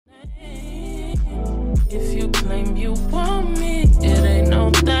If you claim you want me, it ain't no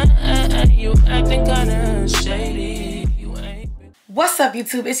that. You acting kinda shady. You ain't. What's up,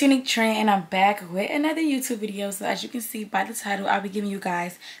 YouTube? It's Unique Trend, and I'm back with another YouTube video. So as you can see by the title, I'll be giving you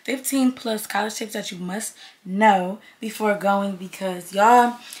guys 15 plus college tips that you must know before going, because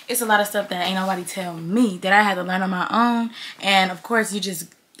y'all, it's a lot of stuff that ain't nobody tell me that I had to learn on my own. And of course, it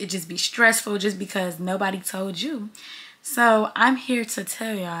just be stressful just because nobody told you. So I'm here to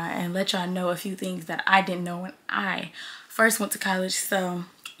tell y'all and let y'all know a few things that I didn't know when I first went to college. So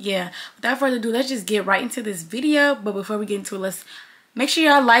yeah, without further ado, let's just get right into this video. But before we get into it, let's make sure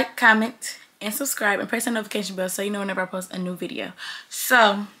y'all like, comment, and subscribe, and press the notification bell so you know whenever I post a new video.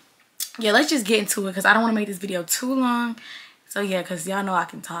 So yeah, let's just get into it because I don't want to make this video too long. So yeah, because y'all know I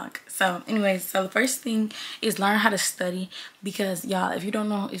can talk. So anyways, so the first thing is learn how to study, because y'all, if you don't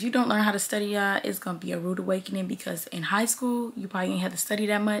learn how to study, y'all, it's gonna be a rude awakening, because in high school you probably ain't have to study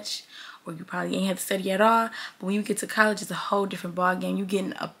that much, or you probably ain't have to study at all. But when you get to college, it's a whole different ball game. You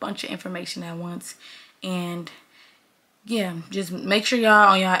getting a bunch of information at once. And yeah, just make sure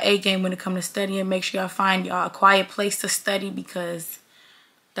y'all on y'all A game when it comes to studying. Make sure y'all find y'all a quiet place to study, because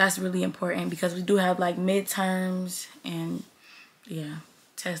that's really important, because we do have like midterms and yeah,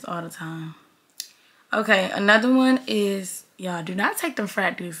 tests all the time. Okay, another one is, y'all, do not take them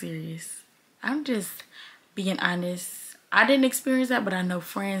frat dudes serious. I'm just being honest. I didn't experience that, but I know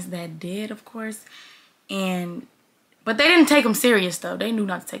friends that did, of course. But they didn't take them serious, though. They knew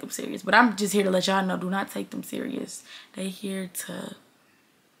not to take them serious. But I'm just here to let y'all know, do not take them serious. They here to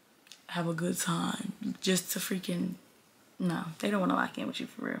have a good time. Just to freaking, no, they don't want to lock in with you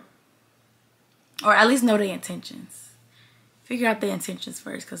for real. Or at least know their intentions. Figure out their intentions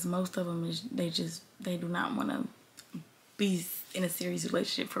first, because most of them is they do not want to be in a serious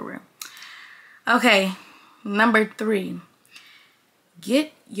relationship for real. Okay, number 3,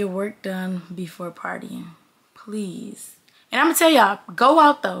 get your work done before partying, please. And I'm gonna tell y'all, go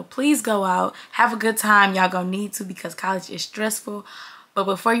out though. Please go out, have a good time. Y'all gonna need to, because college is stressful. But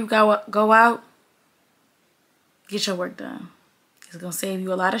before you go out, get your work done. It's gonna save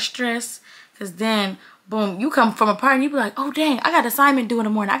you a lot of stress, because then boom, you come from a party and you be like, oh dang, I got an assignment due in the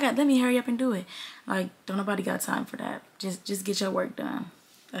morning. Let me hurry up and do it. Like, don't nobody got time for that. Just get your work done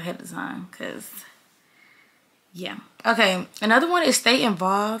ahead of time, because yeah. Okay, another one is stay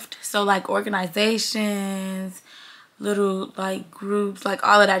involved. So like organizations, little like groups, like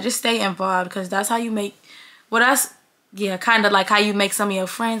all of that. Just stay involved, because that's how you make, well, that's, yeah, kind of like how you make some of your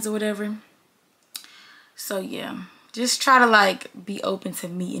friends or whatever. So yeah, just try to like be open to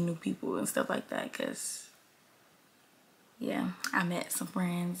meeting new people and stuff like that, because yeah, I met some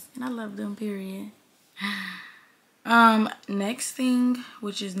friends and I love them, period. Next thing,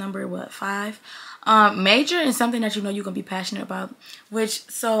 which is number 5, major in something that you know you're gonna be passionate about.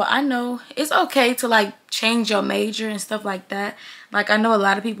 So I know it's okay to like change your major and stuff like that. Like, I know a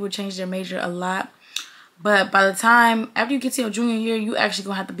lot of people change their major a lot, but by the time after you get to your junior year, you actually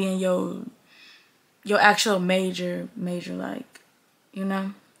gonna have to be in your actual major, like, you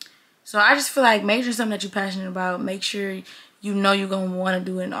know. So I just feel like major something that you're passionate about. Make sure you know you're gonna want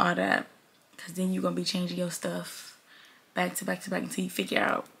to do it and all that, because then you're gonna be changing your stuff back to back until you figure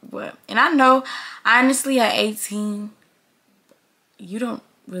out what. And I know, honestly, at 18, you don't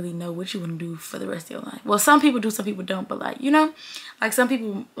really know what you want to do for the rest of your life. Well, some people do, some people don't, but like, you know, like some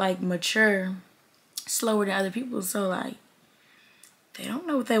people like mature slower than other people, so like they don't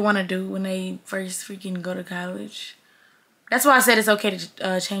know what they want to do when they first freaking go to college. That's why I said it's okay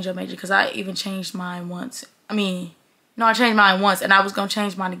to change your major, because I even changed mine once. I changed mine once, and I was going to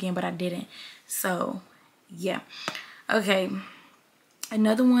change mine again, but I didn't. So, yeah. Okay.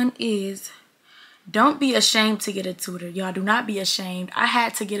 Another one is, don't be ashamed to get a tutor. Y'all, do not be ashamed. I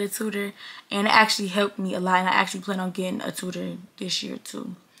had to get a tutor, and it actually helped me a lot, and I actually plan on getting a tutor this year,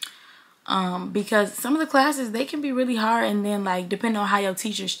 too. Because some of the classes, they can be really hard, and then like depending on how your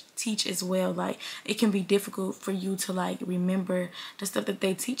teachers teach as well, like it can be difficult for you to like remember the stuff that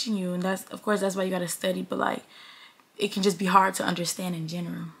they teaching you, and that's, of course, that's why you got to study, but like it can just be hard to understand in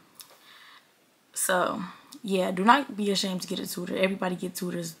general. So yeah, do not be ashamed to get a tutor. Everybody get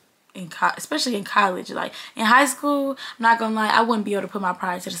tutors, especially in college. Like in high school, I'm not gonna lie, I wouldn't be able to put my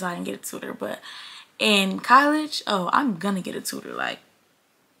pride to the side and get a tutor, but in college, oh, I'm gonna get a tutor. Like,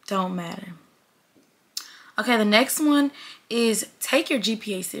 don't matter. Okay, the next one is take your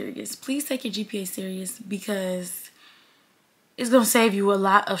GPA serious. Please take your GPA serious, because it's gonna save you a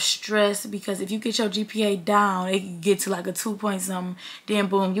lot of stress. Because if you get your GPA down, it can get to like a 2 point something, then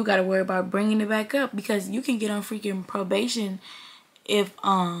boom, you gotta worry about bringing it back up, because you can get on freaking probation if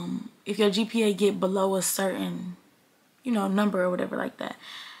your GPA get below a certain, you know, number or whatever like that.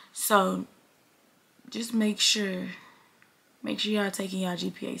 So just make sure y'all taking y'all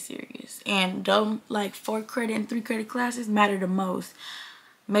GPA serious. And don't, like, 4 credit and 3 credit classes matter the most.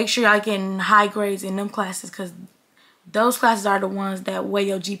 Make sure y'all getting high grades in them classes, because those classes are the ones that weigh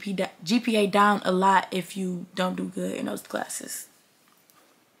your GPA down a lot if you don't do good in those classes.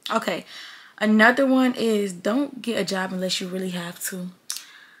 Okay, another one is don't get a job unless you really have to.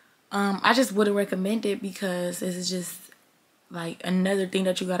 I just wouldn't recommend it, because this is just like another thing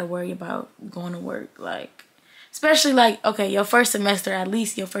that you got to worry about going to work. Like, especially like, okay, your first semester, at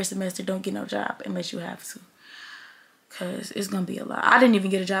least your first semester, don't get no job unless you have to, because it's gonna be a lot. I didn't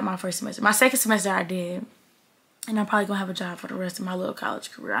even get a job my first semester. My second semester I did, and I'm probably gonna have a job for the rest of my little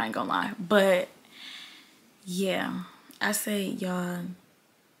college career, I ain't gonna lie. But yeah, I say y'all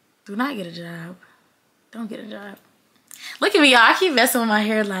do not get a job. Don't get a job. Look at me, y'all. I keep messing with my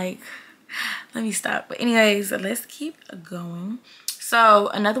hair. Like, let me stop. But anyways, let's keep going. So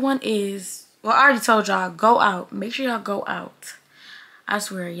another one is, well, I already told y'all, go out. Make sure y'all go out. I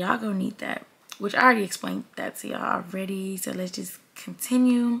swear, y'all gonna need that. Which I already explained that to y'all already. So let's just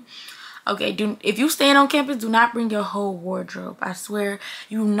continue. Okay, if you staying on campus, do not bring your whole wardrobe. I swear,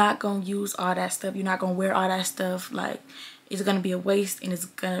 you're not gonna use all that stuff. You're not gonna wear all that stuff. Like, it's gonna be a waste, and it's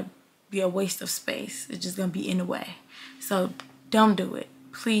gonna be a waste of space. It's just gonna be in the way. So don't do it.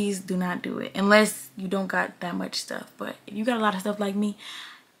 Please do not do it unless you don't got that much stuff. But if you got a lot of stuff like me,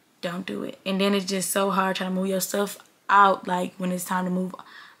 don't do it. And then it's just so hard trying to move your stuff out, like when it's time to move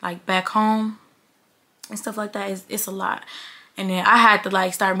like back home and stuff like that. It's a lot. And then I had to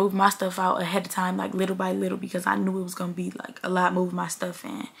like start moving my stuff out ahead of time, like little by little, because I knew it was gonna be like a lot moving my stuff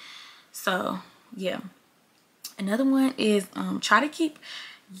in. So yeah. Another one is try to keep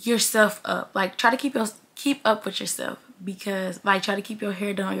yourself up. Like, try to keep up with yourself, because like try to keep your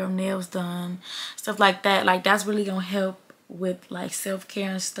hair done, your nails done, stuff like that. Like, that's really gonna help with like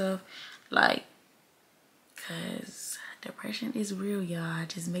self-care and stuff. Like, because depression is real, y'all.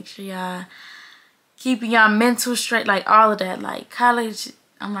 Just make sure y'all keeping y'all mental straight, like all of that. Like, college,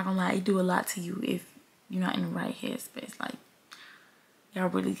 I'm not gonna lie, it do a lot to you if you're not in the right headspace. Like, y'all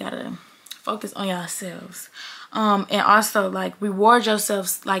really gotta focus on yourselves. And also, like, reward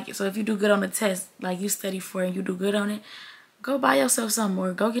yourselves. Like, so if you do good on the test, like you study for it and you do good on it, go buy yourself something,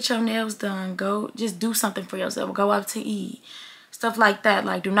 or go get your nails done. Go just do something for yourself. Go out to eat, stuff like that.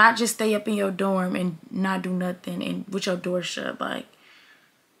 Like, do not just stay up in your dorm and not do nothing and with your door shut. Like,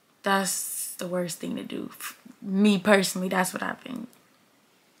 that's the worst thing to do. Me personally, that's what I think.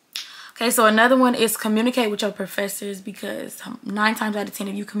 Okay, so another one is communicate with your professors, because 9 times out of 10,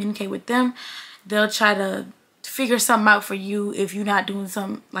 if you communicate with them, they'll try to figure something out for you. If you're not doing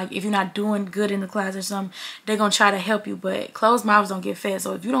something, like if you're not doing good in the class or something, they're gonna try to help you. But closed mouths don't get fed.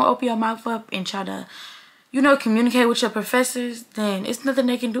 So if you don't open your mouth up and try to, you know, communicate with your professors, then it's nothing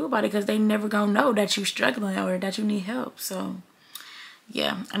they can do about it, because they never gonna know that you're struggling or that you need help. So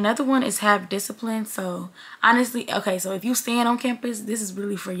yeah, another one is have discipline. So honestly, okay, so if you stand on campus, this is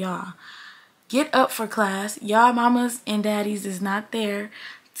really for y'all. Get up for class. Y'all mamas and daddies is not there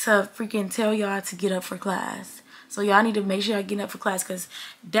to freaking tell y'all to get up for class. So y'all need to make sure y'all getting up for class, because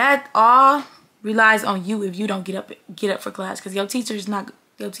that all relies on you if you don't get up for class, because your teacher's not,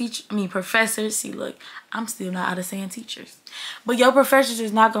 professors, see, look, I'm still not out of saying teachers, but your professors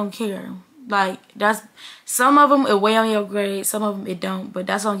is not gonna care. Like, that's, some of them it weigh on your grade, some of them it don't, but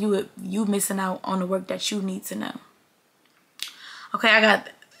that's on you if you missing out on the work that you need to know. Okay, I got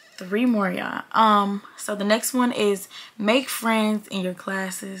 3 more, y'all. So the next one is make friends in your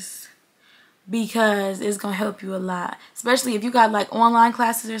classes, because it's gonna help you a lot, especially if you got like online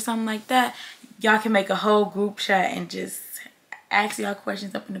classes or something like that. Y'all can make a whole group chat and just ask y'all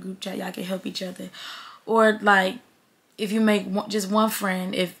questions up in the group chat. Y'all can help each other. Or like, if you make just one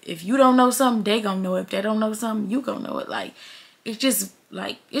friend, if you don't know something, they gonna know it. If they don't know something, you gonna know it. Like, it's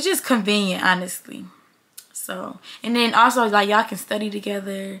just convenient, honestly. So, and then also, like, y'all can study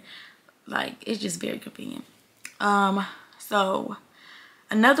together. Like, it's just very convenient. So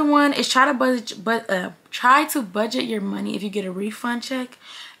another one is try to budget your money if you get a refund check,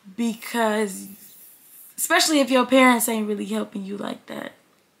 because especially if your parents ain't really helping you like that,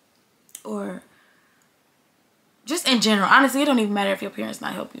 or just in general. Honestly, it don't even matter if your parents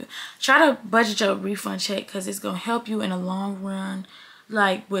not helping you. Try to budget your refund check, because it's gonna help you in the long run.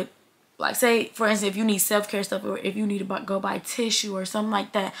 Like, with, like, say for instance, if you need self-care stuff, or if you need to go buy tissue or something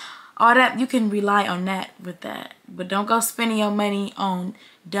like that, all that, you can rely on that with that. But don't go spending your money on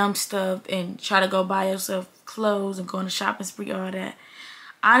dumb stuff and try to go buy yourself clothes and go on a shopping spree, all that.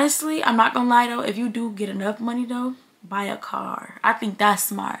 Honestly, I'm not gonna lie though, if you do get enough money though, buy a car. I think that's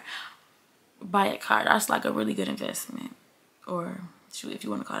smart. Buy a car. That's like a really good investment. Or shoot, if you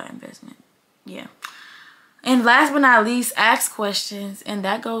want to call that investment. Yeah. And last but not least, ask questions. And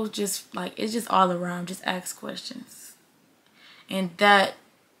that goes just like, it's just all around. Just ask questions. And that,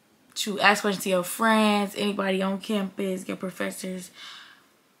 to ask questions to your friends, anybody on campus, your professors,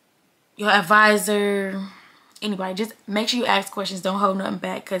 your advisor, anybody. Just make sure you ask questions. Don't hold nothing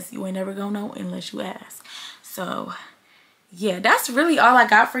back, because you ain't never gonna know unless you ask. So yeah, that's really all I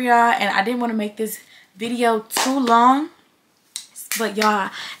got for y'all. And I didn't want to make this video too long, but y'all,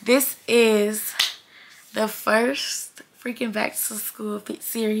 this is the first freaking back to school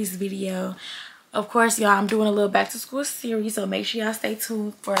series video. Of course, y'all, I'm doing a little back to school series, so make sure y'all stay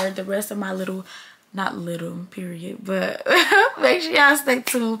tuned for the rest of my not little period, but make sure y'all stay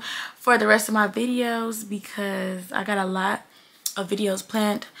tuned for the rest of my videos, because I got a lot of videos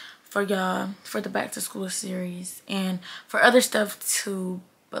planned for y'all for the back to school series and for other stuff too.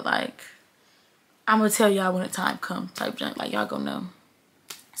 But like, I'm gonna tell y'all when the time comes, type junk, like y'all gonna know.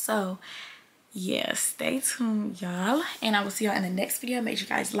 So yeah, stay tuned, y'all, and I will see y'all in the next video. Make sure you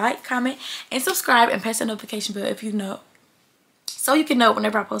guys like, comment, and subscribe, and press the notification bell if you know, so you can know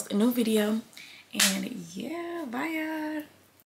whenever I post a new video. And yeah, bye y'all.